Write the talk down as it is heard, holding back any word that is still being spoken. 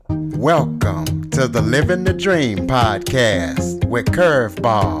Welcome to the Living the Dream podcast with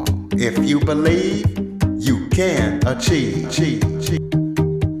Curveball. If you believe, you can achieve.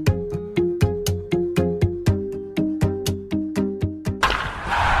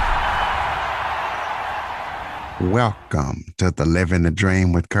 Welcome to the Living the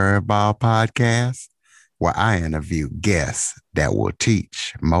Dream with Curveball podcast, where I interview guests that will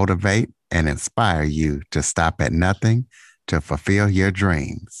teach, motivate, and inspire you to stop at nothing to fulfill your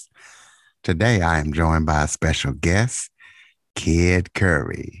dreams. Today, I am joined by a special guest, Kid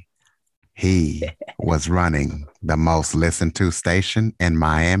Curry. He was running the most listened to station in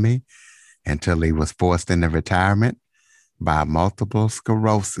Miami until he was forced into retirement by multiple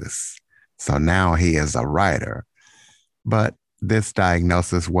sclerosis. So now he is a writer. But this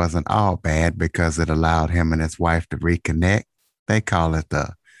diagnosis wasn't all bad because it allowed him and his wife to reconnect. They call it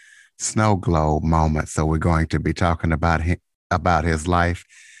the snow globe moment. So we're going to be talking about his life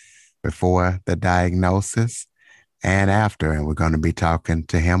before the diagnosis and after. And we're going to be talking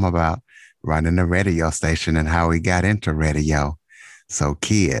to him about running a radio station and how he got into radio. So,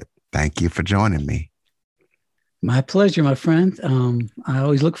 Kid, thank you for joining me. My pleasure, my friend. I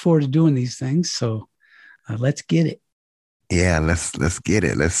always look forward to doing these things. So let's get it. Yeah, let's get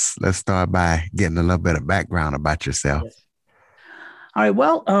it. Let's start by getting a little bit of background about yourself. Yes. All right.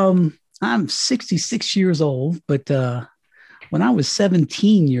 Well, I'm 66 years old, but when I was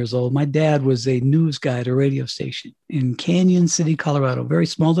 17 years old, my dad was a news guy at a radio station in Canyon City, Colorado, very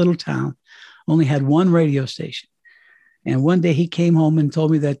small little town, only had one radio station. And one day he came home and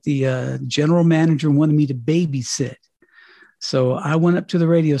told me that the general manager wanted me to babysit. So I went up to the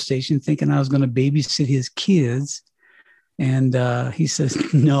radio station thinking I was going to babysit his kids. And he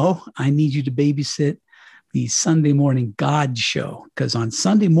says, no, I need you to babysit the Sunday morning God show. Because on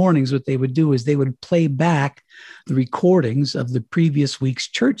Sunday mornings, what they would do is they would play back the recordings of the previous week's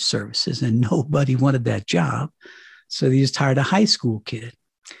church services, and nobody wanted that job. So they just hired a high school kid.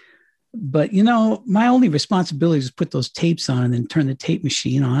 But, you know, my only responsibility was to put those tapes on and then turn the tape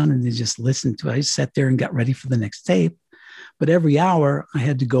machine on and then just listen to it. I just sat there and got ready for the next tape. But every hour I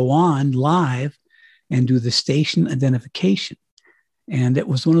had to go on live and do the station identification. And it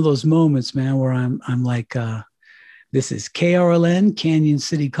was one of those moments, man, where I'm like, this is KRLN, Canyon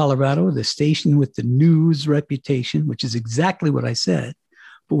City, Colorado, the station with the news reputation, which is exactly what I said.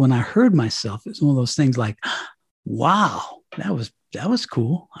 But when I heard myself, it was one of those things like, wow, that was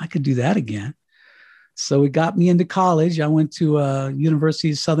cool. I could do that again. So it got me into college. I went to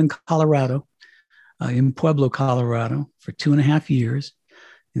University of Southern Colorado in Pueblo, Colorado for 2.5 years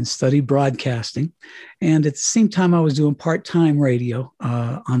and studied broadcasting. And at the same time, I was doing part-time radio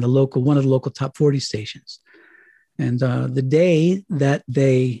on one of the local top 40 stations. And the day that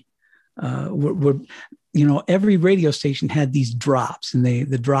they were, you know, every radio station had these drops, and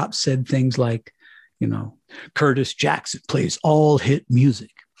the drops said things like, you know, Curtis Jackson plays all hit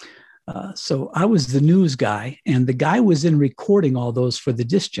music. So I was the news guy, and the guy was in recording all those for the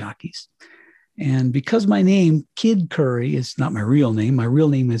disc jockeys. And because my name, Kid Curry, is not my real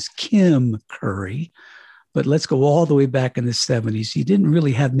name is Kim Curry. But let's go all the way back in the 70s. You didn't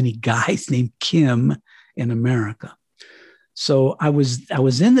really have many guys named Kim in America. So I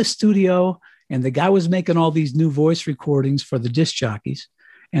was in the studio, and the guy was making all these new voice recordings for the disc jockeys.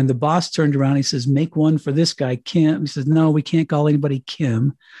 And the boss turned around, he says, make one for this guy, Kim. He says, no, we can't call anybody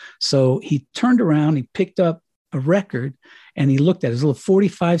Kim. So he turned around, he picked up a record, and he looked at his little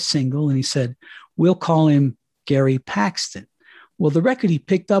 45 single, and he said, we'll call him Gary Paxton. Well, the record he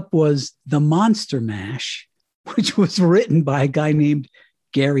picked up was The Monster Mash, which was written by a guy named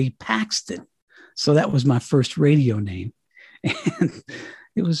Gary Paxton. So that was my first radio name. And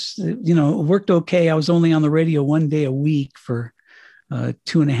it was, you know, it worked okay. I was only on the radio one day a week for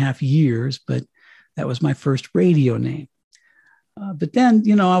 2.5 years, but that was my first radio name. But then,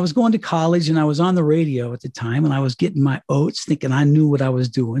 you know, I was going to college and I was on the radio at the time, and I was getting my oats thinking I knew what I was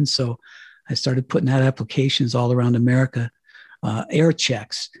doing. So I started putting out applications all around America, air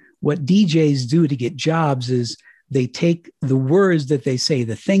checks. What DJs do to get jobs is they take the words that they say,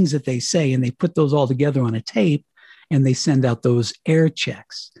 the things that they say, and they put those all together on a tape, and they send out those air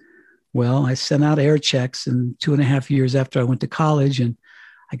checks. Well, I sent out air checks in 2.5 years after I went to college, and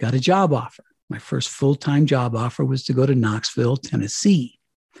I got a job offer. My first full-time job offer was to go to Knoxville, Tennessee.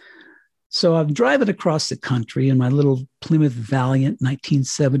 So I'm driving across the country in my little Plymouth Valiant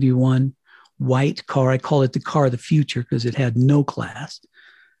 1971 white car. I call it the car of the future because it had no class.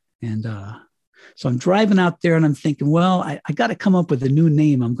 And so I'm driving out there, and I'm thinking, well, I got to come up with a new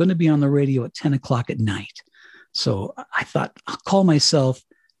name. I'm going to be on the radio at 10 o'clock at night. So I thought, I'll call myself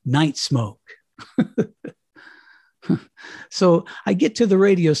Night Smoke. So I get to the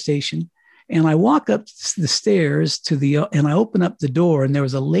radio station and I walk up the stairs and I open up the door, and there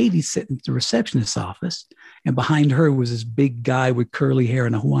was a lady sitting at the receptionist's office. And behind her was this big guy with curly hair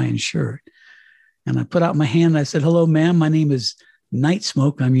and a Hawaiian shirt. And I put out my hand and I said, "Hello, ma'am. My name is Night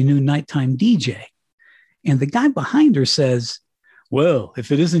Smoke. I'm your new nighttime DJ." And the guy behind her says, "Well,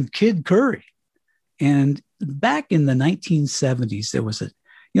 if it isn't Kid Curry." And back in the 1970s, there was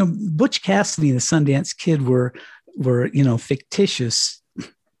Butch Cassidy and the Sundance Kid were fictitious,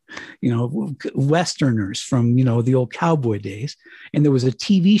 Westerners from, the old cowboy days. And there was a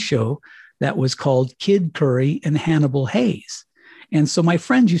TV show that was called Kid Curry and Hannibal Hayes. And so my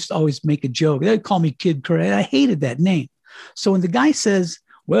friends used to always make a joke. They'd call me Kid Curry. I hated that name. So when the guy says,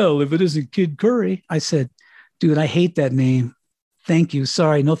 "Well, if it isn't Kid Curry," I said, "Dude, I hate that name. Thank you.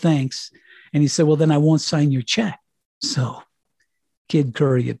 Sorry, no thanks." And he said, "Well, then I won't sign your check." So Kid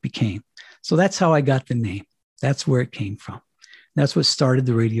Curry it became. So that's how I got the name. That's where it came from. That's what started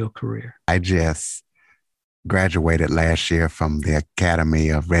the radio career. I just graduated last year from the Academy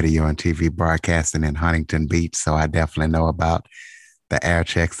of Radio and TV Broadcasting in Huntington Beach. So I definitely know about the air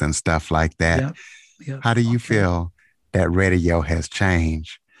checks and stuff like that. Yep. How do you feel that radio has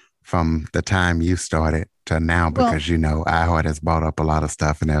changed from the time you started to now? Because, iHeart has brought up a lot of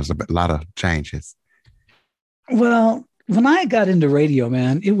stuff and there's a lot of changes. Well, when I got into radio,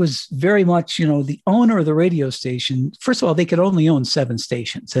 man, it was very much, the owner of the radio station. First of all, they could only own 7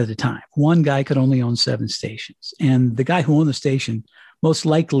 stations at a time. One guy could only own 7 stations. And the guy who owned the station most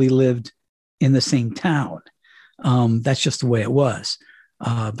likely lived in the same town. That's just the way it was.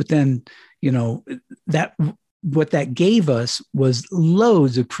 But then, what that gave us was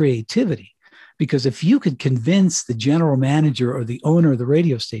loads of creativity. Because if you could convince the general manager or the owner of the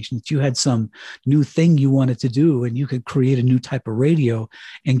radio station that you had some new thing you wanted to do and you could create a new type of radio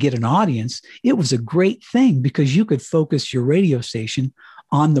and get an audience, it was a great thing because you could focus your radio station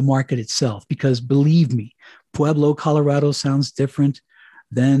on the market itself. Because believe me, Pueblo, Colorado sounds different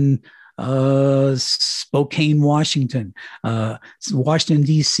than Spokane, Washington. Washington,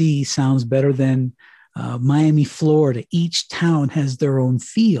 D.C. sounds better than Miami, Florida. Each town has their own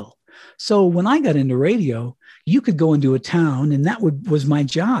feel. So when I got into radio, you could go into a town, and that was my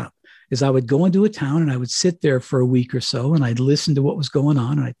job, is I would go into a town and I would sit there for a week or so and I'd listen to what was going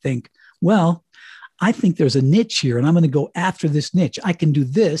on. And I'd think, well, I think there's a niche here and I'm going to go after this niche. I can do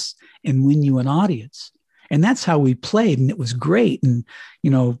this and win you an audience. And that's how we played. And it was great. And,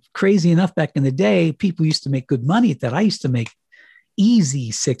 crazy enough, back in the day, people used to make good money at that. I used to make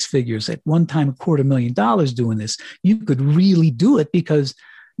easy 6 figures at one time, $250,000 doing this. You could really do it because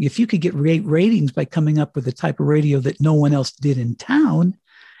if you could get great ratings by coming up with a type of radio that no one else did in town,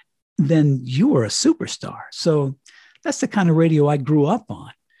 then you were a superstar. So that's the kind of radio I grew up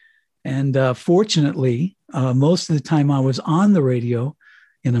on. And fortunately, most of the time I was on the radio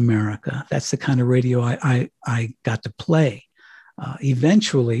in America. That's the kind of radio I got to play.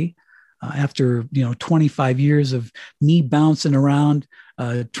 Eventually, after 25 years of me bouncing around,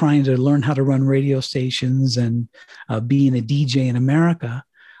 trying to learn how to run radio stations and being a DJ in America,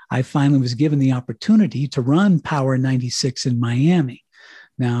 I finally was given the opportunity to run Power 96 in Miami.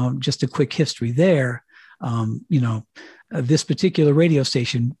 Now, just a quick history there. This particular radio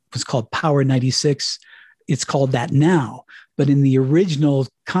station was called Power 96. It's called that now. But in the original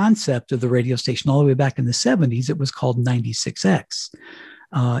concept of the radio station, all the way back in the 70s, it was called 96X.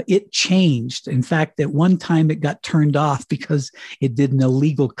 It changed. In fact, at one time it got turned off because it did an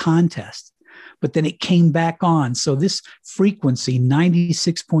illegal contest. But then it came back on. So this frequency,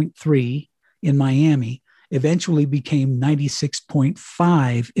 96.3 in Miami, eventually became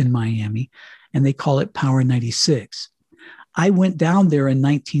 96.5 in Miami, and they call it Power 96. I went down there in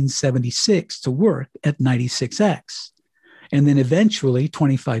 1976 to work at 96X. And then eventually,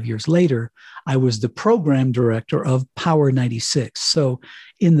 25 years later, I was the program director of Power 96. So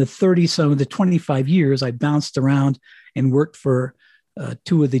in the 25 years, I bounced around and worked for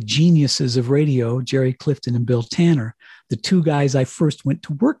 2 of the geniuses of radio, Jerry Clifton and Bill Tanner, the 2 guys I first went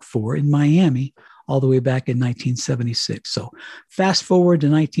to work for in Miami all the way back in 1976. So fast forward to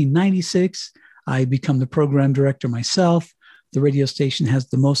 1996, I become the program director myself. The radio station has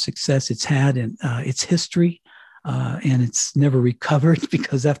the most success it's had in its history, and it's never recovered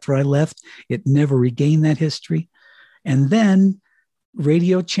because after I left, it never regained that history. And then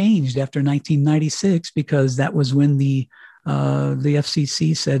radio changed after 1996 because that was when the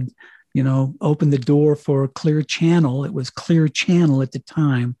FCC said, open the door for Clear Channel. It was Clear Channel at the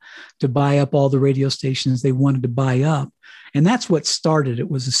time to buy up all the radio stations they wanted to buy up. And that's what started.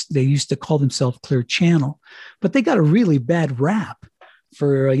 They used to call themselves Clear Channel, but they got a really bad rap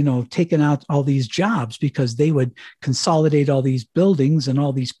for taking out all these jobs, because they would consolidate all these buildings and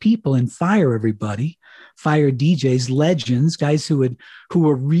all these people and fire everybody, fire DJs, legends, guys who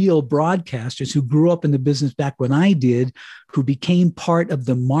were real broadcasters, who grew up in the business back when I did, who became part of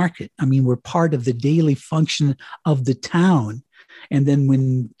the market. I mean, were part of the daily function of the town. And then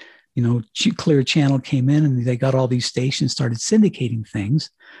when Clear Channel came in and they got all these stations, started syndicating things,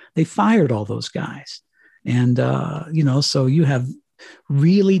 they fired all those guys. And, so you have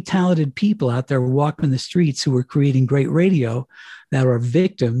really talented people out there walking the streets who are creating great radio that are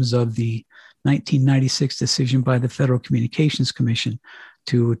victims of the 1996 decision by the Federal Communications Commission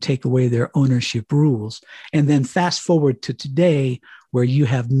to take away their ownership rules. And then fast forward to today, where you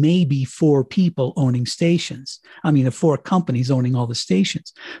have maybe 4 people owning stations. I mean, 4 companies owning all the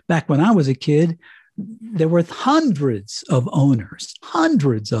stations. Back when I was a kid, there were hundreds of owners,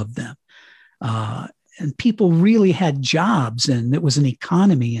 hundreds of them. And people really had jobs, and it was an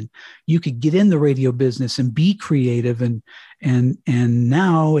economy, and you could get in the radio business and be creative. And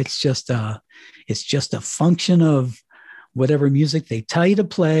now it's just a function of whatever music they tell you to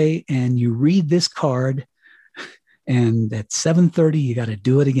play, and you read this card, and at 7:30 you got to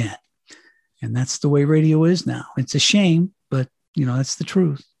do it again. And that's the way radio is now. It's a shame, but that's the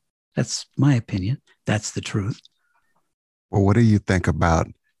truth. That's my opinion. That's the truth. Well, what do you think about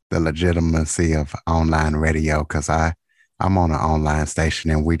the legitimacy of online radio? Because I'm on an online station,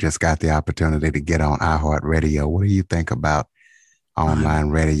 and we just got the opportunity to get on iHeartRadio. What do you think about online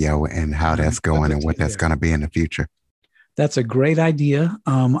radio and how that's going and what that's going to be in the future? That's a great idea.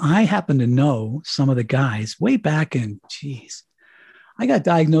 I happen to know some of the guys way back in, I got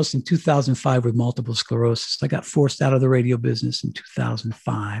diagnosed in 2005 with multiple sclerosis. I got forced out of the radio business in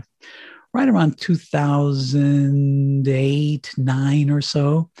 2005. Right around 2008, 9 or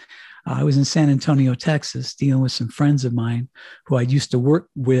so, I was in San Antonio, Texas, dealing with some friends of mine who I used to work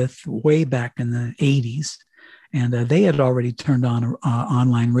with way back in the 80s. And they had already turned on an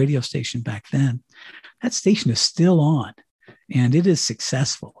online radio station back then. That station is still on, and it is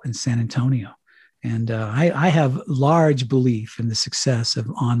successful in San Antonio. And I have large belief in the success of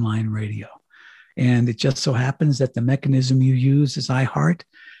online radio. And it just so happens that the mechanism you use is iHeart,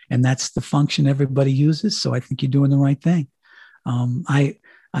 and that's the function everybody uses. So I think you're doing the right thing. I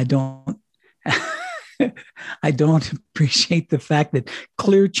don't I don't appreciate the fact that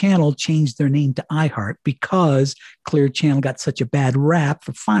Clear Channel changed their name to iHeart, because Clear Channel got such a bad rap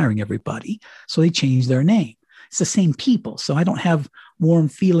for firing everybody. So they changed their name. It's the same people. So I don't have warm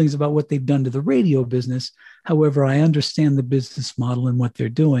feelings about what they've done to the radio business. However, I understand the business model and what they're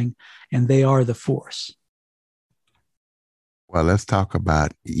doing, and they are the force. Well, let's talk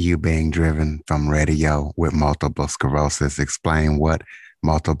about you being driven from radio with multiple sclerosis. Explain what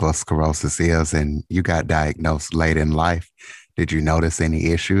multiple sclerosis is, and you got diagnosed late in life. Did you notice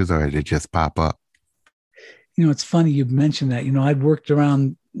any issues, or did it just pop up? It's funny you mentioned that. I'd worked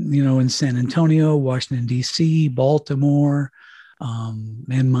around, in San Antonio, Washington, D.C., Baltimore,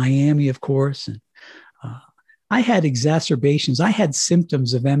 and Miami, of course. And I had exacerbations. I had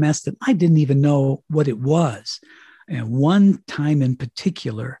symptoms of MS that I didn't even know what it was. And one time in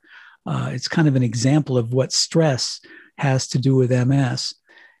particular, it's kind of an example of what stress has to do with MS.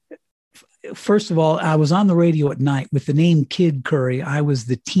 First of all, I was on the radio at night with the name Kid Curry. I was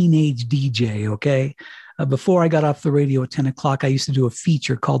the teenage DJ, okay? Before I got off the radio at 10 o'clock, I used to do a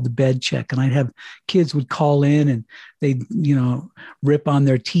feature called The Bed Check, and I'd have kids would call in and they'd, rip on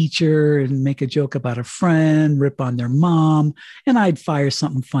their teacher and make a joke about a friend, rip on their mom, and I'd fire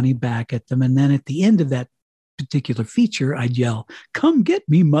something funny back at them. And then at the end of that particular feature, I'd yell, "Come get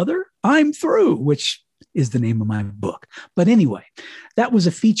me, mother, I'm through," which is the name of my book. But anyway, that was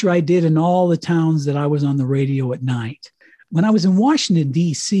a feature I did in all the towns that I was on the radio at night. When I was in Washington,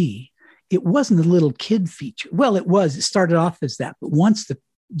 D.C., it wasn't a little kid feature. Well, it was. It started off as that. But once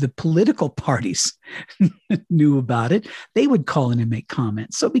the political parties knew about it, they would call in and make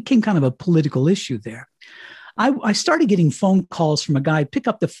comments. So it became kind of a political issue there. I started getting phone calls from a guy. I'd pick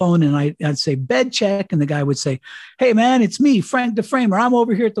up the phone and I'd say, "Bed check." And the guy would say, "Hey, man, it's me, Frank DeFramer. I'm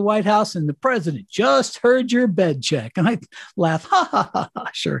over here at the White House, and the president just heard your bed check." And I'd laugh, ha, ha, ha, ha.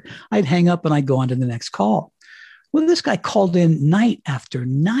 Sure. I'd hang up and I'd go on to the next call. Well, this guy called in night after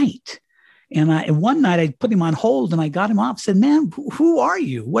night. And one night I put him on hold and I got him off, said, "Man, who are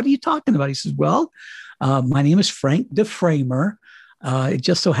you? What are you talking about?" He says, "Well, my name is Frank DeFramer. It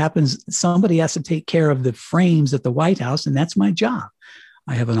just so happens somebody has to take care of the frames at the White House, and that's my job.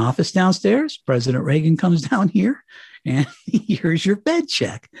 I have an office downstairs. President Reagan comes down here, and here's your bed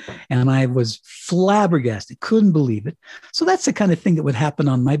check." And I was flabbergasted, couldn't believe it. So that's the kind of thing that would happen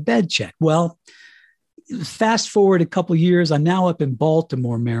on my bed check. Well, fast forward a couple of years, I'm now up in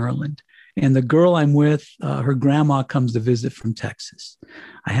Baltimore, Maryland. And the girl I'm with, her grandma comes to visit from Texas.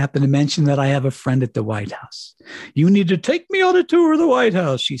 I happen to mention that I have a friend at the White House. You need to take me on a tour of the White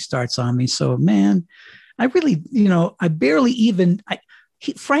House, she starts on me. So, man, I really, I barely even,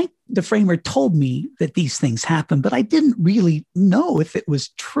 Frank the Framer told me that these things happen, but I didn't really know if it was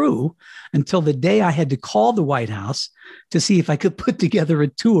true until the day I had to call the White House to see if I could put together a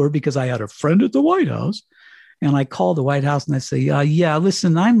tour because I had a friend at the White House. And I call the White House and I say, yeah,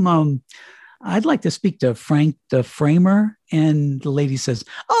 listen, I'd like to speak to Frank the Framer. And the lady says,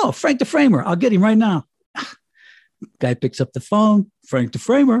 oh, Frank the Framer, I'll get him right now. Guy picks up the phone, Frank the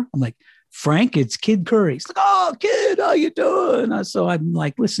Framer. I'm like, Frank, it's Kid Curry. He's like, oh, Kid, how you doing? So I'm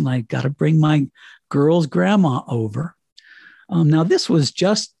like, listen, I got to bring my girl's grandma over. Now, this was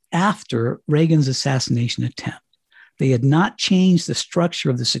just after Reagan's assassination attempt. They had not changed the structure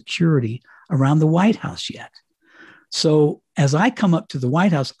of the security around the White House yet. So as I come up to the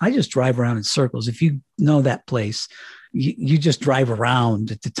White House, I just drive around in circles. If you know that place, you just drive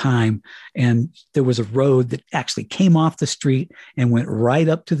around at the time. And there was a road that actually came off the street and went right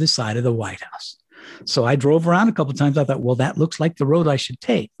up to the side of the White House. So I drove around a couple of times. I thought, well, that looks like the road I should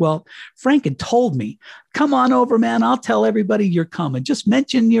take. Well, Frank had told me, come on over, man. I'll tell everybody you're coming. Just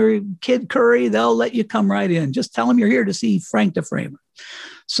mention your Kid Curry. They'll let you come right in. Just tell them you're here to see Frank the Framer.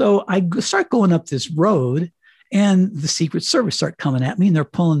 So I start going up this road and the Secret Service start coming at me and they're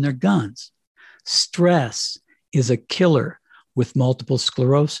pulling their guns. Stress is a killer with multiple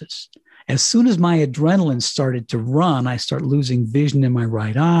sclerosis. As soon as my adrenaline started to run, I start losing vision in my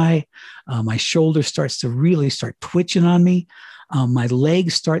right eye. My shoulder starts to really start twitching on me. My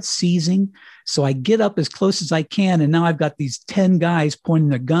legs start seizing. So I get up as close as I can. And now I've got these 10 guys pointing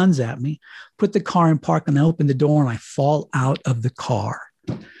their guns at me, put the car in park and I open the door and I fall out of the car.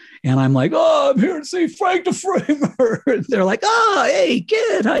 And I'm like, oh, I'm here to see Frank the Framer. And they're like, oh, hey,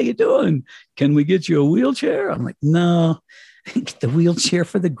 kid, how you doing? Can we get you a wheelchair? I'm like, no, get the wheelchair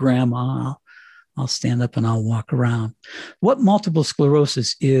for the grandma. I'll stand up and I'll walk around. What multiple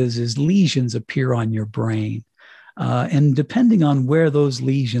sclerosis is lesions appear on your brain. And depending on where those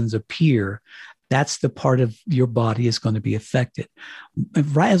lesions appear, that's the part of your body is going to be affected.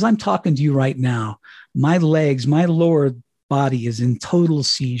 Right as I'm talking to you right now, my legs, my lower body is in total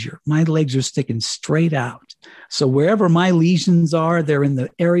seizure. My legs are sticking straight out. So wherever my lesions are, they're in the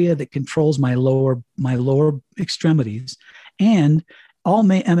area that controls my lower extremities. And all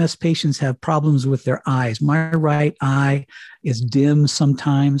MS patients have problems with their eyes. My right eye is dim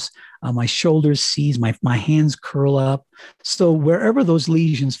sometimes. My shoulders seize, my hands curl up. So wherever those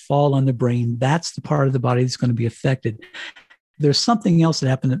lesions fall on the brain, that's the part of the body that's going to be affected. There's something else that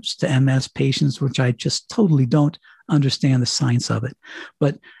happens to MS patients, which I just totally don't understand the science of it.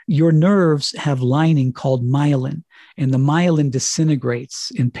 But your nerves have lining called myelin, and the myelin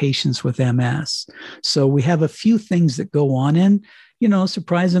disintegrates in patients with MS. So we have a few things that go on, and,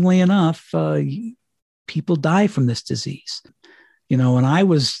 surprisingly enough, people die from this disease. When I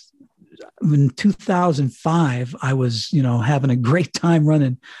was in 2005, I was, having a great time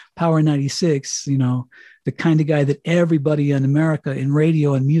running Power 96, the kind of guy that everybody in America in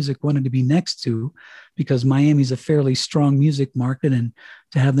radio and music wanted to be next to, because Miami's a fairly strong music market, and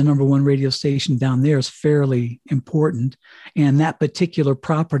to have the number one radio station down there is fairly important. And that particular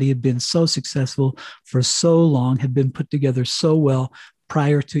property had been so successful for so long, had been put together so well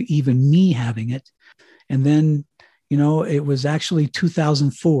prior to even me having it. And then, it was actually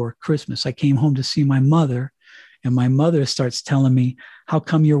 2004 Christmas. I came home to see my mother, and my mother starts telling me, how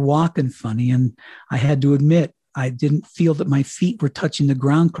come you're walking funny? And I had to admit, I didn't feel that my feet were touching the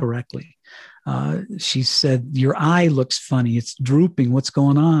ground correctly. She said, your eye looks funny. It's drooping. What's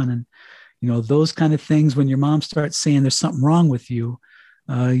going on? And, those kind of things, when your mom starts saying there's something wrong with you,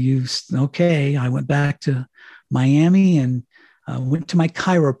 okay. I went back to Miami and went to my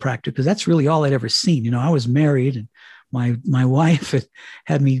chiropractor, because that's really all I'd ever seen. I was married, and my wife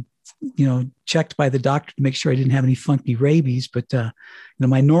had me, checked by the doctor to make sure I didn't have any funky rabies. But,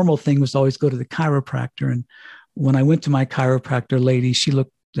 my normal thing was to always go to the chiropractor. And when I went to my chiropractor lady, she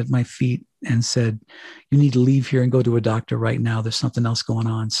looked at my feet and said, you need to leave here and go to a doctor right now. There's something else going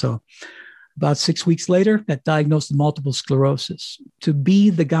on. So about 6 weeks later, got diagnosed with multiple sclerosis. To be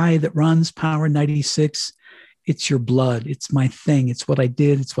the guy that runs Power 96, it's your blood. It's my thing. It's what I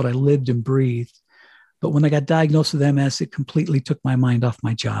did. It's what I lived and breathed. But when I got diagnosed with MS, it completely took my mind off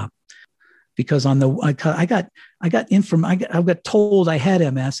my job, because I got told I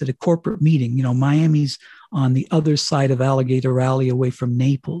had MS at a corporate meeting. Miami's on the other side of Alligator Alley, away from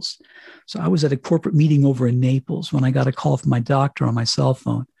Naples. So I was at a corporate meeting over in Naples when I got a call from my doctor on my cell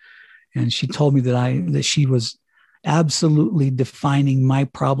phone. And she told me that she was absolutely defining my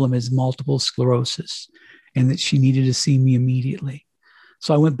problem as multiple sclerosis and that she needed to see me immediately.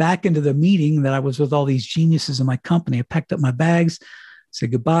 So I went back into the meeting that I was with all these geniuses in my company. I packed up my bags,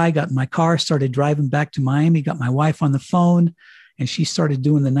 said goodbye, got in my car, started driving back to Miami, got my wife on the phone, and she started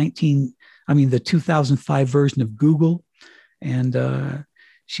doing the 2005 version of Google. And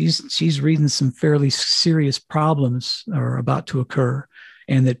she's reading some fairly serious problems are about to occur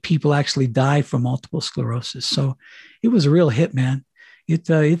and that people actually die from multiple sclerosis. So it was a real hit, man. It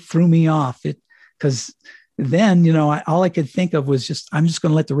threw me off. Because then, all I could think of was I'm just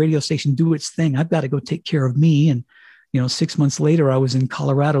going to let the radio station do its thing. I've got to go take care of me. And, 6 months later, I was in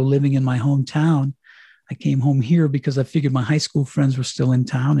Colorado living in my hometown. I came home here because I figured my high school friends were still in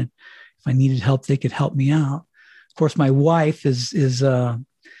town. And if I needed help, they could help me out. Of course, my wife is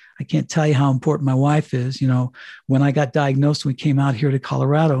I can't tell you how important my wife is. When I got diagnosed, we came out here to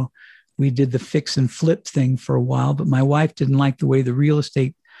Colorado. We did the fix and flip thing for a while, but my wife didn't like the way the real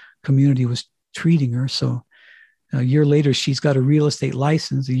estate community was treating her. So a year later, she's got a real estate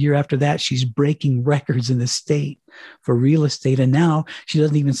license. A year after that, she's breaking records in the state for real estate. And now she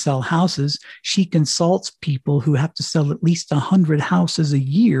doesn't even sell houses. She consults people who have to sell at least 100 houses a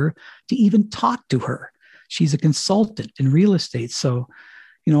year to even talk to her. She's a consultant in real estate. So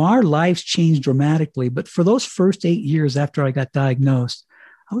our lives changed dramatically. But for those first 8 years after I got diagnosed,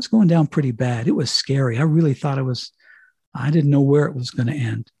 I was going down pretty bad. It was scary. I really thought I didn't know where it was going to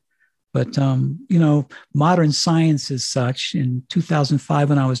end. But, modern science is such. In 2005,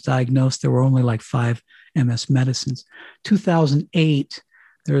 when I was diagnosed, there were only like 5 MS medicines. 2008,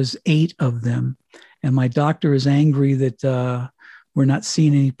 there's 8 of them. And my doctor is angry that we're not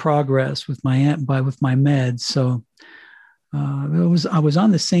seeing any progress with my meds. So I was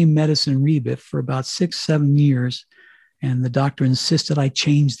on the same medicine, Rebif, for about 6-7 years, and the doctor insisted I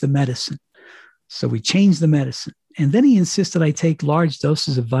change the medicine. So we changed the medicine, and then he insisted I take large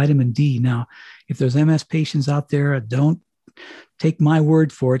doses of vitamin D. Now, if there's MS patients out there, don't take my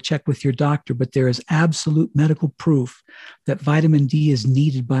word for it, check with your doctor, but there is absolute medical proof that vitamin D is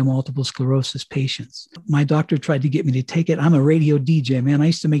needed by multiple sclerosis patients. My doctor tried to get me to take it. I'm a radio DJ, man. I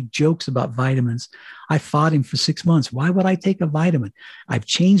used to make jokes about vitamins. I fought him for 6 months. Why would I take a vitamin? I've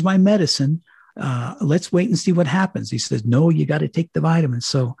changed my medicine. Let's wait and see what happens. He says, no, you got to take the vitamins.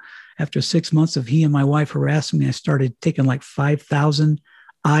 So after 6 months of he and my wife harassing me, I started taking like 5,000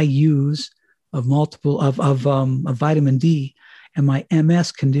 IUs of vitamin D, and my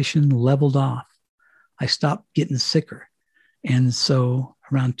MS condition leveled off. I stopped getting sicker. And so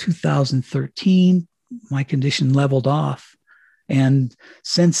around 2013, my condition leveled off. And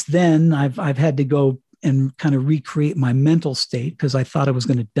since then, I've had to go and kind of recreate my mental state because I thought I was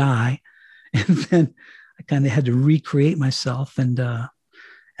going to die. And then I kind of had to recreate myself. And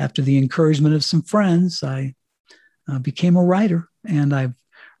after the encouragement of some friends, I became a writer, and I've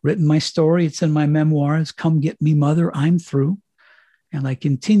written my story. It's in my memoirs, Come Get Me, Mother, I'm Through. And I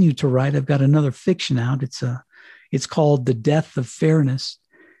continue to write. I've got another fiction out. It's called The Death of Fairness.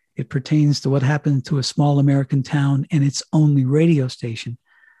 It pertains to what happened to a small American town and its only radio station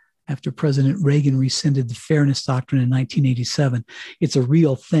after President Reagan rescinded the Fairness Doctrine in 1987. It's a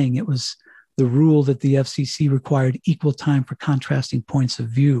real thing. It was the rule that the FCC required equal time for contrasting points of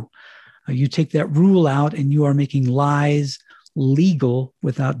view. You take that rule out and you are making lies legal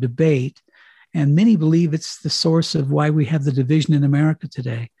without debate. And many believe it's the source of why we have the division in America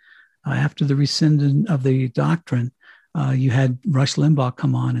today. After the rescinding of the doctrine, you had Rush Limbaugh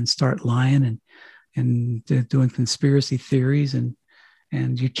come on and start lying and doing conspiracy theories. And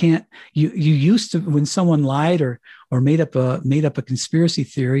you can't, you used to, when someone lied or made up a conspiracy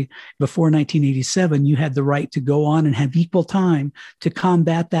theory before 1987, you had the right to go on and have equal time to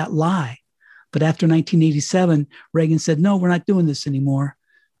combat that lie. But after 1987, Reagan said, no, we're not doing this anymore.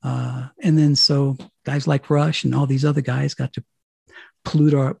 And then so guys like Rush and all these other guys got to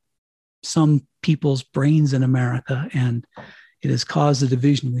pollute some people's brains in America, and it has caused the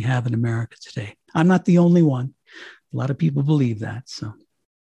division we have in America today. I'm not the only one. A lot of people believe that. So,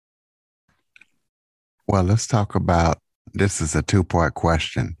 well, let's talk about, this is a 2-part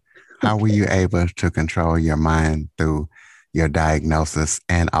question. How were you able to control your mind through your diagnosis?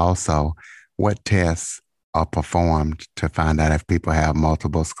 And also, what tests are performed to find out if people have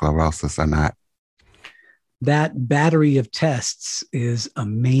multiple sclerosis or not? That battery of tests is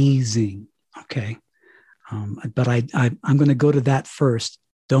amazing. Okay. But I'm going to go to that first.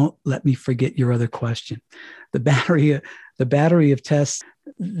 Don't let me forget your other question. The battery of tests,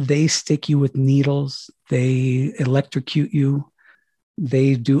 they stick you with needles. They electrocute you.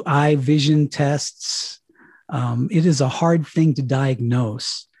 They do eye vision tests. It is a hard thing to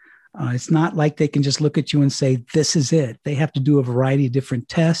diagnose. It's not like they can just look at you and say, this is it. They have to do a variety of different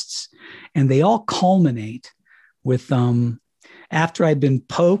tests, and they all culminate with after I'd been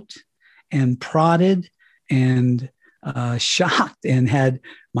poked and prodded and shocked and had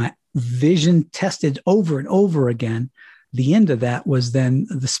my vision tested over and over again. The end of that was then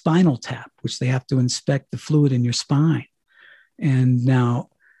the spinal tap, which they have to inspect the fluid in your spine. And now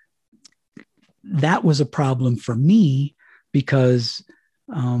that was a problem for me because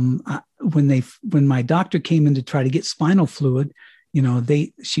when my doctor came in to try to get spinal fluid,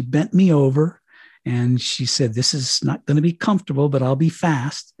 she bent me over and she said, this is not going to be comfortable, but I'll be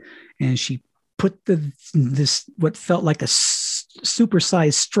fast. And she put this what felt like a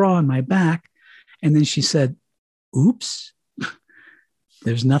supersized straw in my back. And then she said, oops,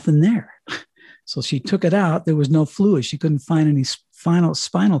 there's nothing there. So she took it out. There was no fluid. She couldn't find any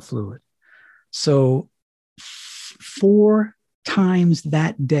spinal fluid. So 4 times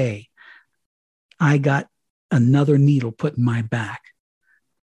that day, I got another needle put in my back.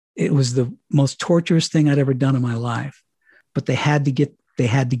 It was the most torturous thing I'd ever done in my life, but they had to get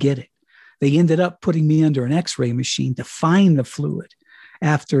it. They ended up putting me under an X-ray machine to find the fluid.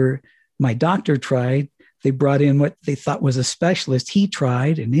 After my doctor tried, they brought in what they thought was a specialist. He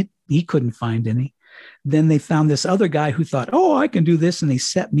tried and he couldn't find any. Then they found this other guy who thought, oh, I can do this. And they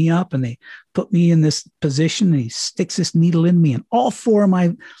set me up and they put me in this position. And he sticks this needle in me and all 4 of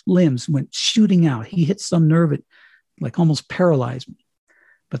my limbs went shooting out. He hit some nerve, it like almost paralyzed me,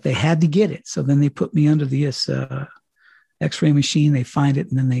 but they had to get it. So then they put me under this X-ray machine. They find it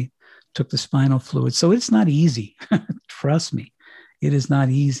and then they took the spinal fluid. So it's not easy. Trust me, it is not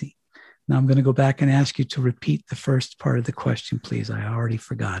easy. Now I'm going to go back and ask you to repeat the first part of the question, please. I already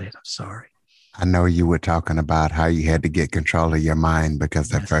forgot it. I'm sorry. I know you were talking about how you had to get control of your mind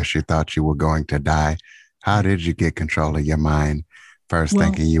because at first you thought you were going to die. How did you get control of your mind? First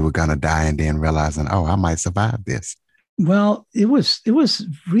thinking you were going to die and then realizing, oh, I might survive this. Well, it was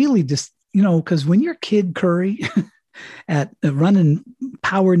really just, because when you're Kid Curry at running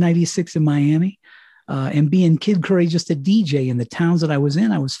Power 96 in Miami and being Kid Curry, just a DJ in the towns that I was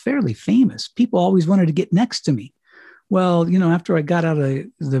in, I was fairly famous. People always wanted to get next to me. Well, after I got out of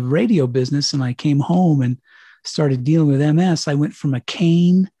the radio business and I came home and started dealing with MS, I went from a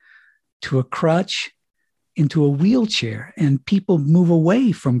cane to a crutch into a wheelchair, and people move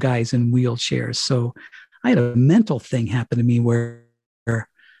away from guys in wheelchairs. So I had a mental thing happen to me where,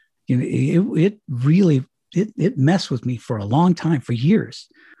 it really messed with me for a long time, for years.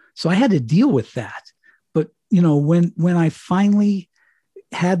 So I had to deal with that. But, when I finally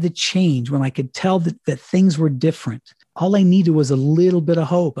had the change, when I could tell that things were different, all I needed was a little bit of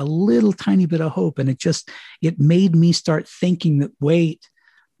hope, a little tiny bit of hope. And it made me start thinking that, wait,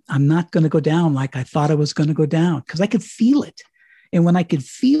 I'm not going to go down like I thought I was going to go down, because I could feel it. And when I could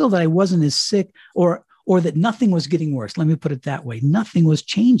feel that I wasn't as sick or that nothing was getting worse, let me put it that way, nothing was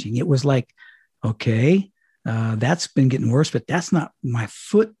changing. It was like, okay, that's been getting worse, but that's not, my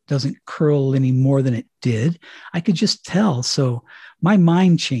foot doesn't curl any more than it did. I could just tell. So my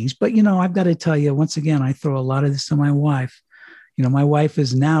mind changed. But, I've got to tell you, once again, I throw a lot of this to my wife. My wife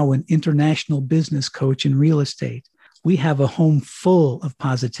is now an international business coach in real estate. We have a home full of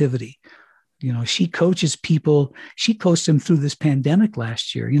positivity. She coaches people. She coached them through this pandemic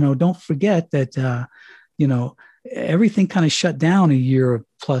last year. Don't forget that, everything kind of shut down a year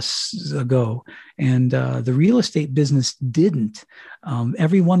plus ago, and the real estate business didn't.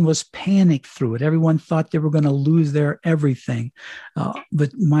 Everyone was panicked through it. Everyone thought they were going to lose their everything.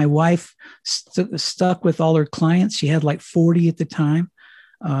 But my wife stuck with all her clients. She had like 40 at the time,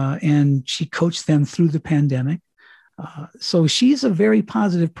 and she coached them through the pandemic. So she's a very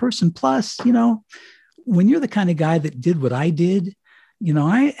positive person. Plus, when you're the kind of guy that did what I did,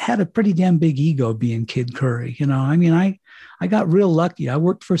 I had a pretty damn big ego being Kid Curry. I got real lucky. I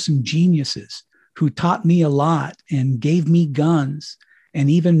worked for some geniuses who taught me a lot and gave me guns. And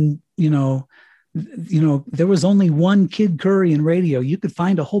even, there was only one Kid Curry in radio. You could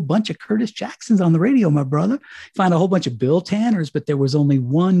find a whole bunch of Curtis Jacksons on the radio, my brother. Find a whole bunch of Bill Tanners, but there was only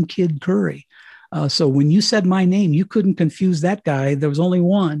one Kid Curry. So when you said my name, you couldn't confuse that guy. There was only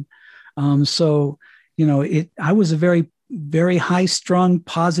one. I was a very, very high-strung,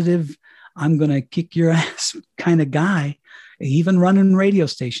 positive, I'm going to kick your ass kind of guy, even running radio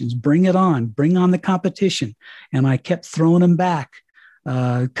stations. Bring it on. Bring on the competition. And I kept throwing them back.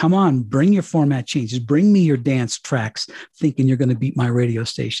 Come on, bring your format changes. Bring me your dance tracks, thinking you're going to beat my radio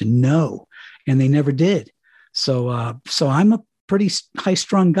station. No. And they never did. So I'm a pretty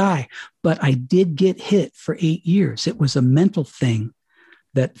high-strung guy, but I did get hit for 8 years. It was a mental thing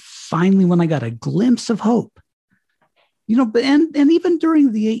that finally, when I got a glimpse of hope, but and even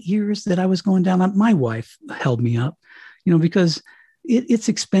during the 8 years that I was going down, my wife held me up, because it's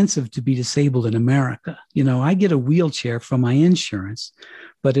expensive to be disabled in America. I get a wheelchair from my insurance,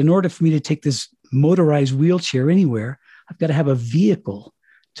 but in order for me to take this motorized wheelchair anywhere, I've got to have a vehicle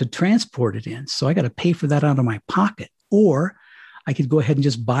to transport it in. So I got to pay for that out of my pocket. Or I could go ahead and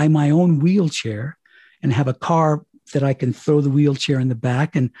just buy my own wheelchair and have a car that I can throw the wheelchair in the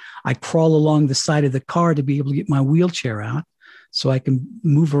back, and I crawl along the side of the car to be able to get my wheelchair out so I can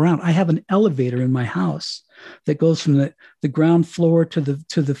move around. I have an elevator in my house that goes from the ground floor to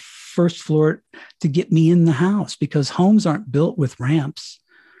the first floor to get me in the house, because homes aren't built with ramps.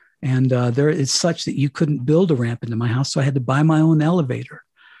 And there is such that you couldn't build a ramp into my house. So I had to buy my own elevator.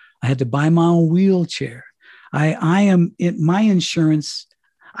 I had to buy my own wheelchair. I am in my insurance.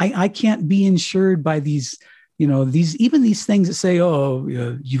 I can't be insured by these things that say, oh,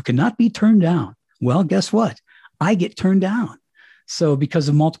 you cannot be turned down. Well, guess what? I get turned down. So because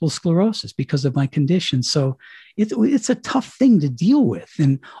of multiple sclerosis, because of my condition. So it's a tough thing to deal with.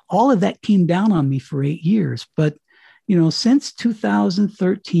 And all of that came down on me for 8 years. But, since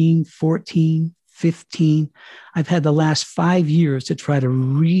 2013, 14, 15, I've had the last 5 years to try to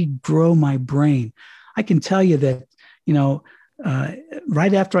regrow my brain. I can tell you that,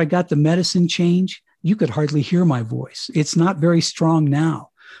 right after I got the medicine change, you could hardly hear my voice. It's not very strong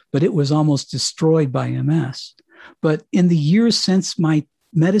now, but it was almost destroyed by MS. But in the years since my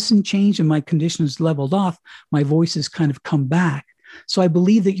medicine change and my condition has leveled off, my voice has kind of come back. So I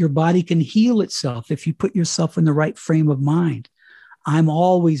believe that your body can heal itself if you put yourself in the right frame of mind. I'm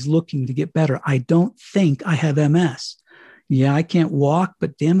always looking to get better. I don't think I have MS. Yeah, I can't walk,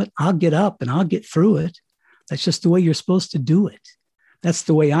 but damn it, I'll get up and I'll get through it. That's just the way you're supposed to do it. That's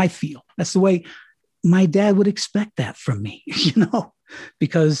the way I feel. That's the way my dad would expect that from me,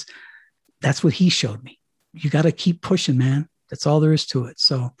 because that's what he showed me. You got to keep pushing, man. That's all there is to it.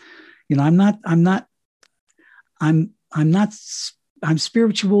 So, I'm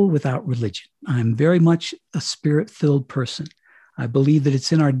spiritual without religion. I'm very much a spirit-filled person. I believe that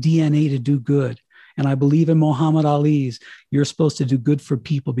it's in our DNA to do good. And I believe in Muhammad Ali's, you're supposed to do good for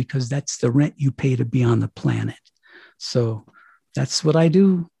people because that's the rent you pay to be on the planet. So that's what I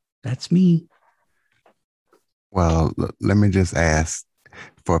do. That's me. Well, let me just ask,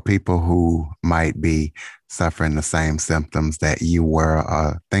 for people who might be suffering the same symptoms that you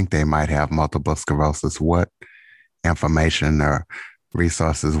were, think they might have multiple sclerosis, what information or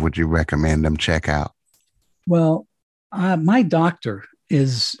resources would you recommend them check out? Well, my doctor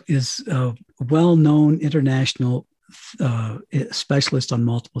is a well-known international specialist on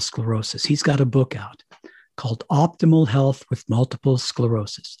multiple sclerosis. He's got a book out called Optimal Health with Multiple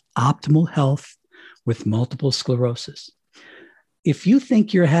Sclerosis. Optimal Health with Multiple Sclerosis. If you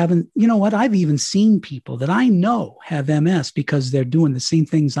think you're having, I've even seen people that I know have MS because they're doing the same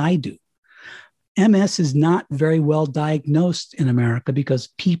things I do. MS is not very well diagnosed in America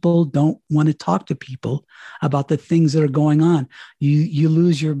because people don't want to talk to people about the things that are going on. You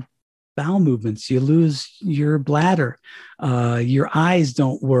lose your bowel movements, you lose your bladder, your eyes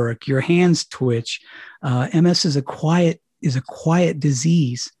don't work, your hands twitch. MS is a quiet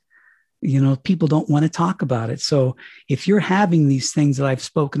disease. People don't want to talk about it. So if you're having these things that I've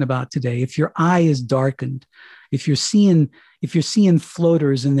spoken about today, if your eye is darkened, if you're seeing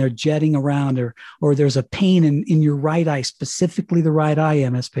floaters and they're jetting around, or there's a pain in your right eye, specifically the right eye,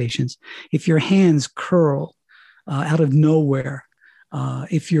 MS patients, if your hands curl out of nowhere,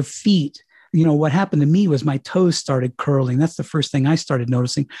 if your feet, what happened to me was my toes started curling. That's the first thing I started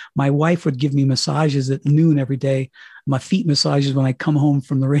noticing. My wife would give me massages at noon every day, my feet massages when I come home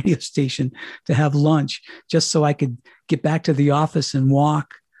from the radio station to have lunch, just so I could get back to the office and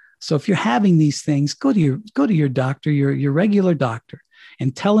walk. So if you're having these things, go to your doctor, your regular doctor,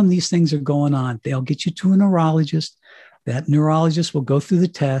 and tell them these things are going on. They'll get you to a neurologist. That neurologist will go through the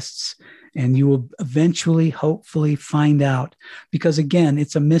tests, and you will eventually, hopefully, find out. Because again,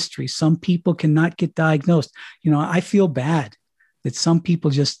 it's a mystery. Some people cannot get diagnosed. I feel bad that some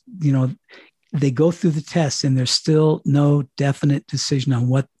people just, they go through the tests and there's still no definite decision on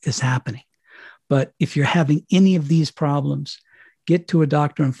what is happening. But if you're having any of these problems, get to a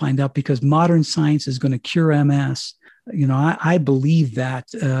doctor and find out, because modern science is going to cure MS. I believe that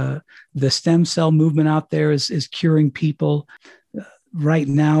the stem cell movement out there is curing people. Right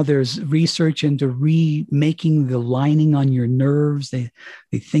now, there's research into remaking the lining on your nerves. They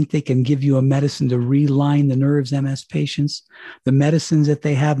think they can give you a medicine to reline the nerves, MS patients. The medicines that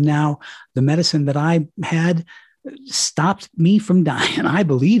they have now, the medicine that I had stopped me from dying. I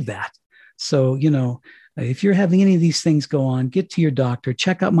believe that. So, if you're having any of these things go on, get to your doctor.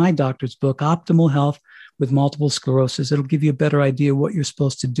 Check out my doctor's book, Optimal Health with multiple sclerosis. It'll give you a better idea what you're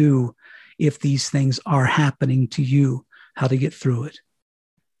supposed to do if these things are happening to you, how to get through it.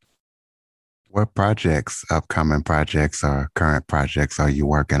 What projects, upcoming projects or current projects are you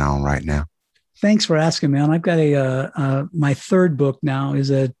working on right now? Thanks for asking, man. I've got my third book now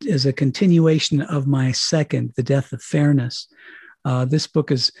is a continuation of my second, The Death of Fairness. This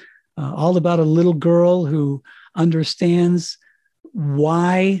book is all about a little girl who understands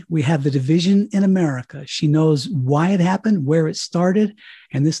why we have the division in America. She knows why it happened, where it started,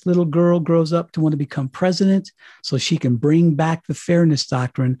 and this little girl grows up to want to become president so she can bring back the fairness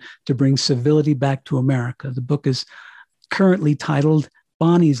doctrine to bring civility back to America. The book is currently titled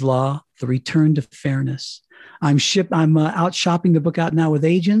Bonnie's Law, The Return to Fairness. I'm out shopping the book out now with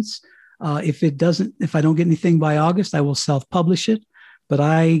agents. If I don't get anything by August, I will self-publish it. But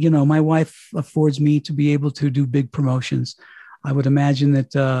my wife affords me to be able to do big promotions. I would imagine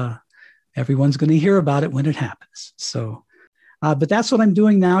that everyone's going to hear about it when it happens. So, but that's what I'm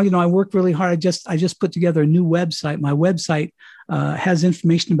doing now. I work really hard. I just put together a new website. My website has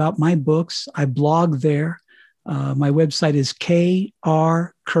information about my books. I blog there. My website is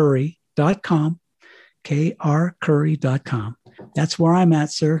krcurry.com, krcurry.com. That's where I'm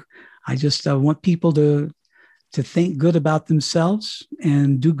at, sir. I just want people to think good about themselves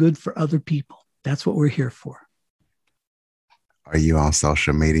and do good for other people. That's what we're here for. Are you on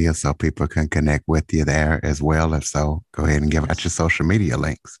social media so people can connect with you there as well? If so, go ahead and give out your social media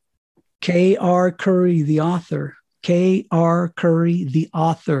links. K.R. Curry, the author. K.R. Curry, the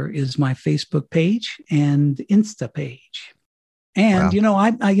author is my Facebook page and Insta page. And,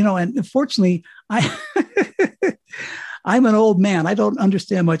 wow. And unfortunately, I'm an old man. I don't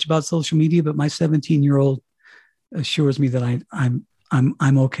understand much about social media, but my 17-year-old assures me that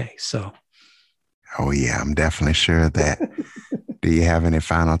I'm okay. So. Oh yeah, I'm definitely sure of that. Do you have any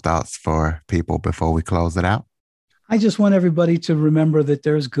final thoughts for people before we close it out? I just want everybody to remember that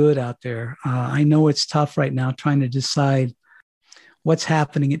there's good out there. I know it's tough right now trying to decide what's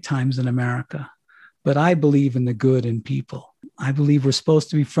happening at times in America, but I believe in the good in people. I believe we're supposed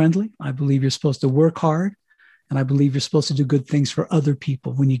to be friendly. I believe you're supposed to work hard, and I believe you're supposed to do good things for other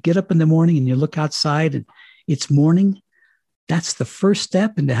people. When you get up in the morning and you look outside and it's morning, that's the first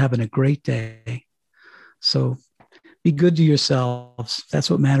step into having a great day. So be good to yourselves.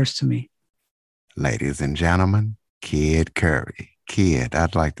 That's what matters to me. Ladies and gentlemen, Kid Curry. Kid,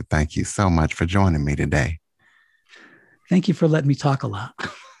 I'd like to thank you so much for joining me today. Thank you for letting me talk a lot.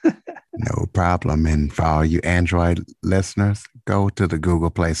 No problem. And for all you Android listeners, go to the Google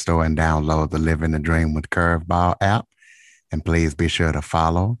Play Store and download the Living the Dream with Curveball app. And please be sure to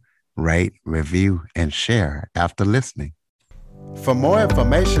follow, rate, review, and share after listening. For more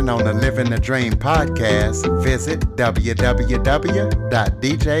information on the Living the Dream podcast, visit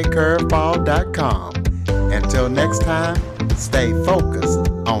www.djcurveball.com. Until next time, stay focused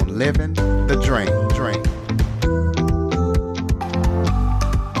on living the dream.